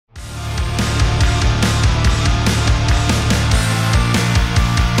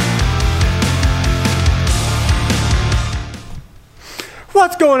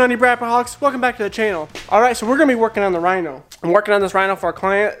What's going on, you Brapaholics? Welcome back to the channel. Alright, so we're going to be working on the Rhino. I'm working on this Rhino for a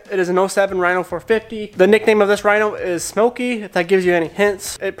client. It is an 07 Rhino 450. The nickname of this Rhino is Smokey, if that gives you any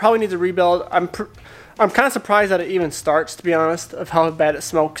hints. It probably needs a rebuild. I'm kind of surprised that it even starts, to be honest, of how bad it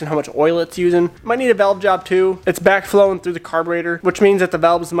smokes and how much oil it's using. Might need a valve job too. It's backflowing through the carburetor, which means that the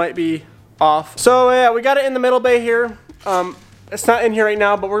valves might be off. So yeah, we got it in the middle bay here. It's not in here right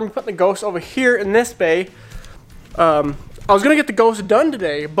now, but we're going to be putting the Ghost over here in this bay. I was going to get the Ghost done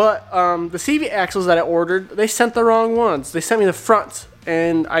today, but the CV axles that I ordered, they sent the wrong ones. They sent me the fronts,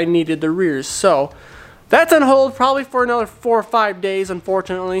 and I needed the rears. So that's on hold probably for another 4 or 5 days,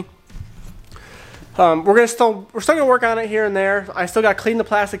 unfortunately. We're still gonna work on it here and there. I still got to clean the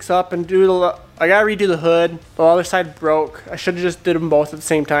plastics up and I gotta redo the hood. The other side broke. I should have just did them both at the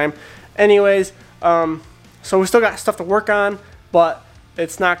same time. Anyways, so we still got stuff to work on, but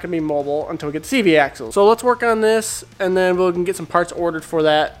it's not gonna be mobile until we get the CV axles. So let's work on this, and then we can get some parts ordered for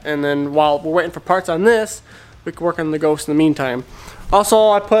that. And then while we're waiting for parts on this, we can work on the Ghost in the meantime.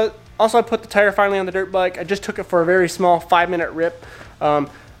 Also, I put the tire finally on the dirt bike. I just took it for a very small 5-minute rip.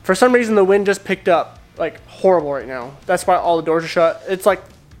 For some reason, the wind just picked up like horrible right now. That's why all the doors are shut. It's like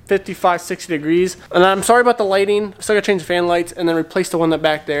 55, 60 degrees. And I'm sorry about the lighting. Still gotta change the fan lights and then replace the one that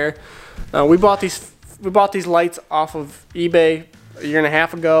back there. We bought these lights off of eBay a year and a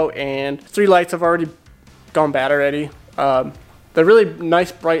half ago, and 3 lights have already gone bad already. They're really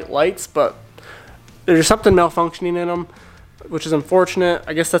nice bright lights, but there's something malfunctioning in them, which is unfortunate.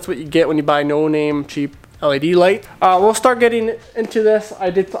 I guess that's what you get when you buy no-name cheap LED light. We'll start getting into this.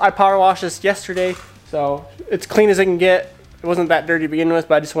 I power washed this yesterday, so it's clean as it can get. It wasn't that dirty to begin with,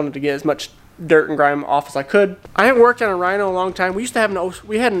 but I just wanted to get as much dirt and grime off as I could. I haven't worked on a Rhino in a long time. We used to have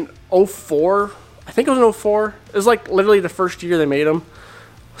we had an 04. I think it was an 04. It was like literally the first year they made them.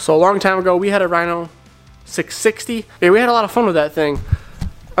 So a long time ago, we had a Rhino 660. Yeah, we had a lot of fun with that thing.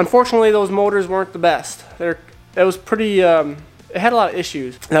 Unfortunately, those motors weren't the best. It was pretty, it had a lot of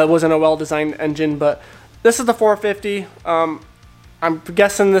issues. It wasn't a well-designed engine, but this is the 450. I'm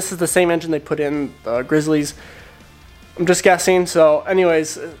guessing this is the same engine they put in the Grizzlies. I'm just guessing. So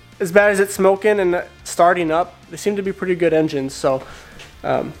anyways, as bad as it's smoking and starting up, they seem to be pretty good engines. So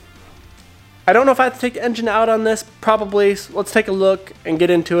I don't know if I have to take the engine out on this. Probably. So let's take a look and get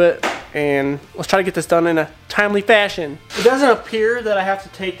into it, and let's try to get this done in a timely fashion. It doesn't appear that I have to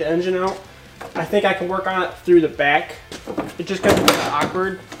take the engine out. I think I can work on it through the back. It just gets kind of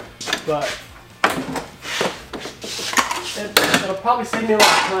awkward, but it'll probably save me a lot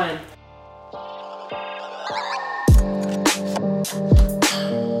of time.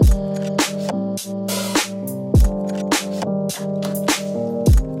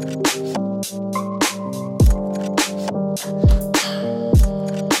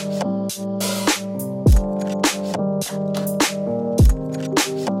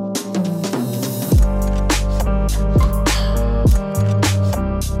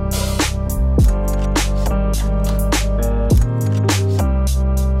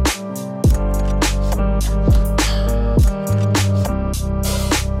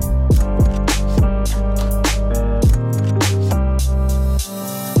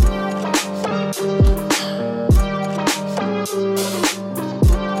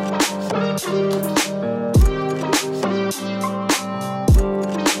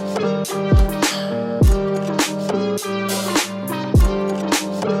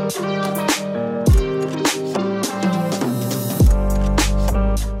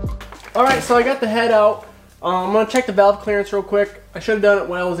 Alright, so I got the head out. I'm going to check the valve clearance real quick. I should have done it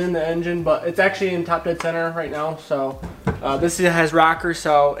while I was in the engine, but it's actually in top dead center right now. So this has rockers,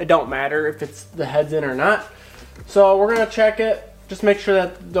 so it don't matter if the head's in or not. So we're going to check it, just make sure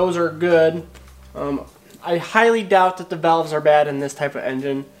that those are good. I highly doubt that the valves are bad in this type of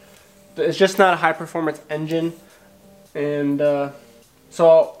engine. It's just not a high performance engine, and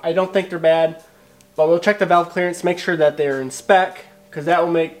so I don't think they're bad. But we'll check the valve clearance, make sure that they're in spec, because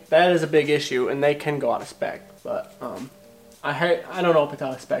that is a big issue, and they can go out of spec. But I don't know if it's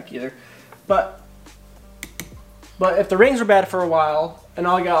out of spec either. But if the rings were bad for a while, and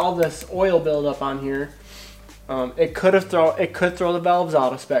I got all this oil buildup on here, it could throw the valves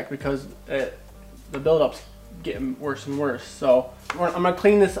out of spec, because the buildup's getting worse and worse. So I'm gonna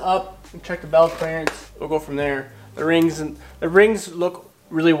clean this up and check the valve clearance. We'll go from there. The rings look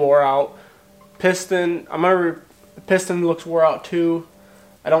really wore out. Piston, the piston looks wore out too.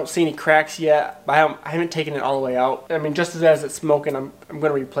 I don't see any cracks yet, but I haven't taken it all the way out. I mean, just as it's smoking, I'm going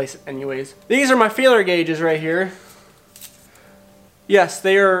to replace it anyways. These are my feeler gauges right here. Yes,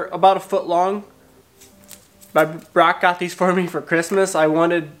 they are about 1 foot long. Brock got these for me for Christmas. I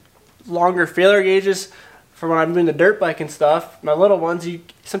wanted longer feeler gauges for when I'm doing the dirt bike and stuff. My little ones,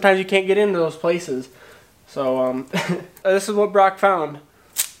 sometimes you can't get into those places. So this is what Brock found.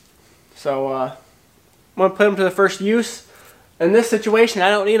 So I'm gonna put them to the first use. In this situation, I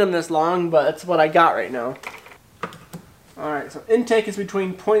don't need them this long, but it's what I got right now. All right, so intake is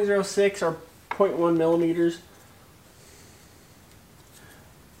between 0.06 or 0.1 millimeters.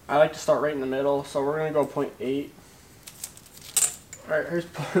 I like to start right in the middle, so we're gonna go 0.8. All right, here's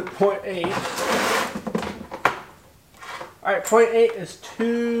 0.8. All right, 0.8 is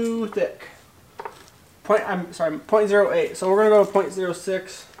too thick. 0.08. So we're gonna go to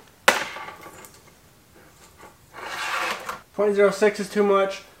 0.06. 0.06 is too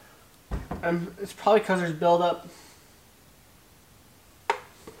much. It's probably because there's buildup.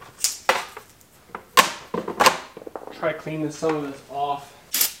 Try cleaning some of this off.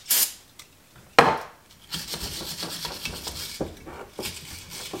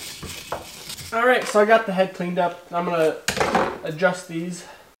 Alright, so I got the head cleaned up. I'm going to adjust these.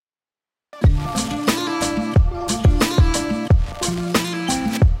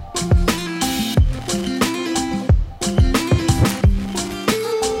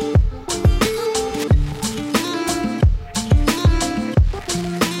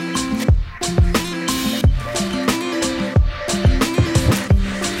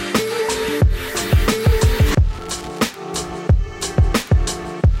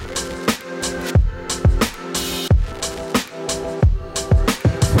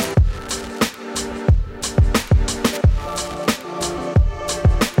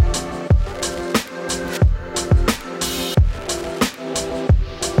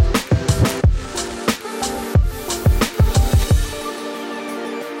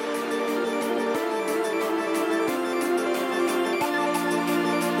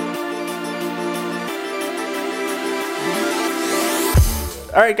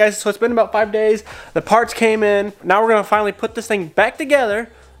 Alright guys, so it's been about 5 days. The parts came in. Now we're going to finally put this thing back together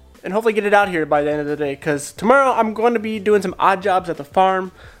and hopefully get it out here by the end of the day. Because tomorrow I'm going to be doing some odd jobs at the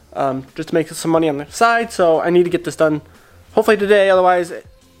farm just to make some money on the side. So I need to get this done hopefully today. Otherwise,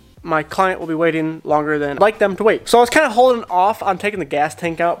 my client will be waiting longer than I'd like them to wait. So I was kind of holding off on taking the gas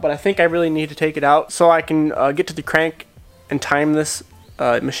tank out, but I think I really need to take it out so I can get to the crank and time this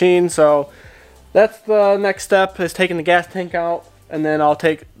machine. So that's the next step, is taking the gas tank out. And then I'll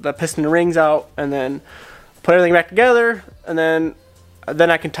take the piston rings out and then put everything back together, and then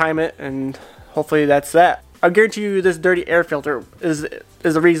I can time it, and hopefully that's that. I guarantee you this dirty air filter is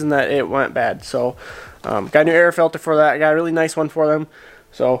the reason that it went bad. So got a new air filter for that. I got a really nice one for them.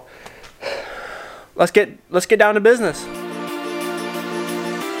 So let's get down to business.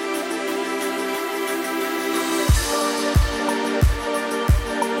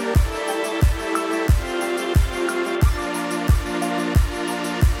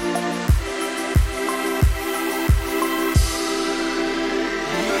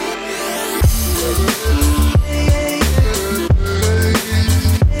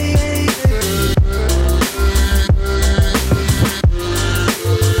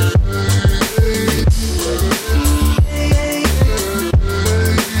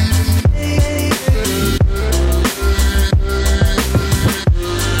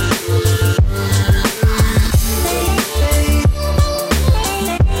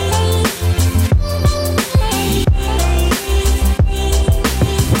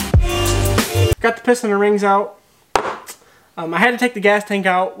 Got the piston and rings out. I had to take the gas tank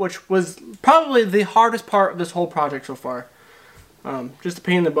out, which was probably the hardest part of this whole project so far. Just a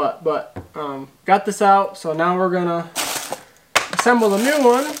pain in the butt, but got this out, so now we're gonna assemble the new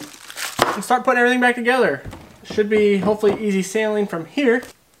one and start putting everything back together. Should be hopefully easy sailing from here.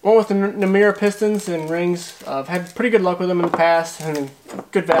 Went with the Yamaha pistons and rings. I've had pretty good luck with them in the past and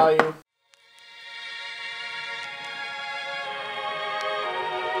good value.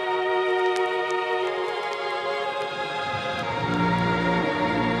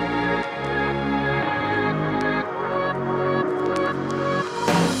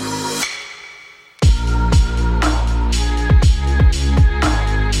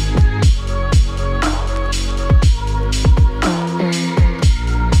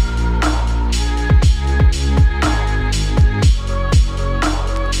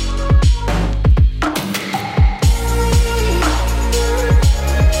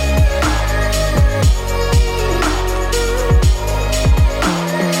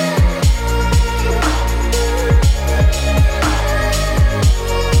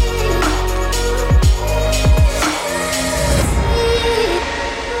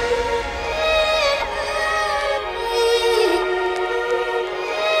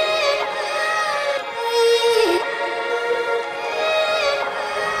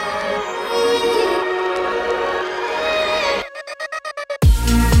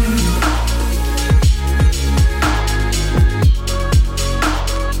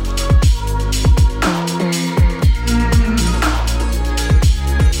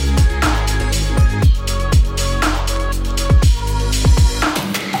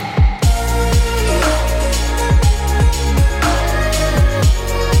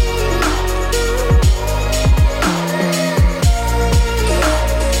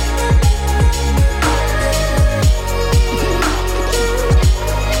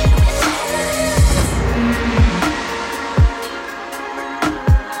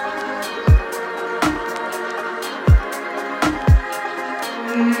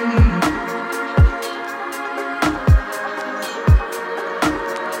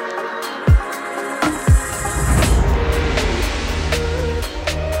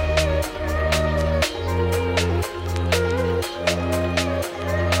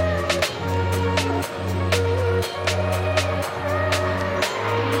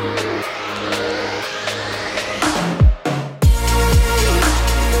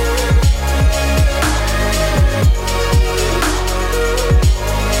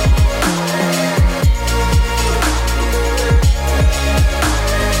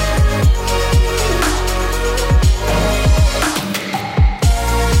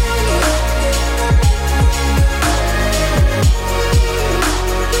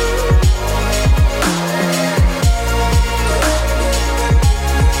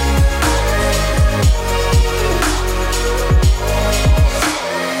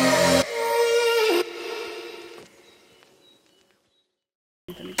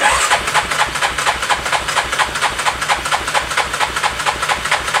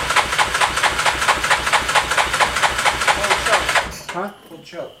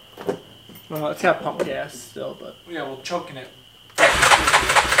 Well, it's got pump gas still, but yeah, well, choking it.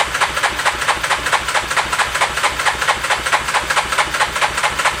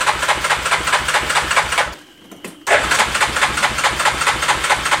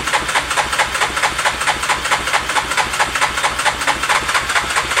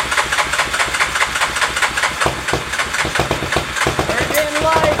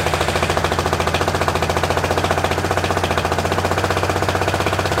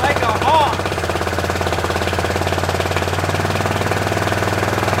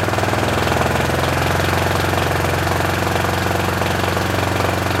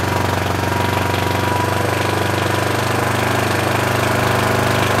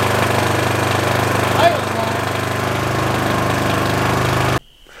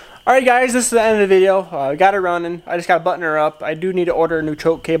 Alright guys, this is the end of the video. I got it running. I just got to button her up. I do need to order a new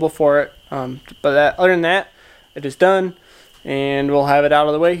choke cable for it. Other than that, it is done. And we'll have it out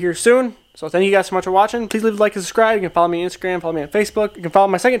of the way here soon. So thank you guys so much for watching. Please leave a like and subscribe. You can follow me on Instagram, follow me on Facebook. You can follow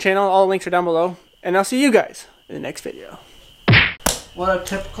my second channel. All the links are down below. And I'll see you guys in the next video. What a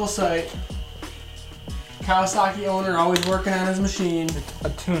typical sight. Kawasaki owner always working on his machine. A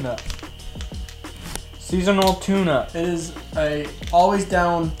tune-up. Seasonal tune-up. It is a always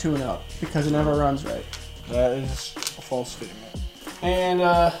down tune-up because it never runs right. That is a false statement. And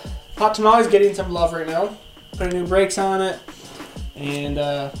Hot Tamale's getting some love right now. Putting new brakes on it. And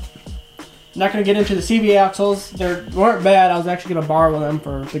not going to get into the CV axles. They weren't bad. I was actually going to borrow them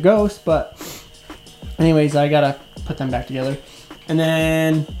for the Ghost. But anyways, I got to put them back together. And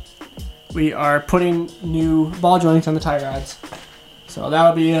then we are putting new ball joints on the tie rods. So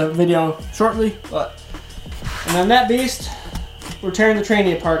that'll be a video shortly. And then that beast, we're tearing the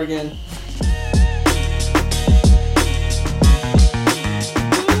tranny apart again.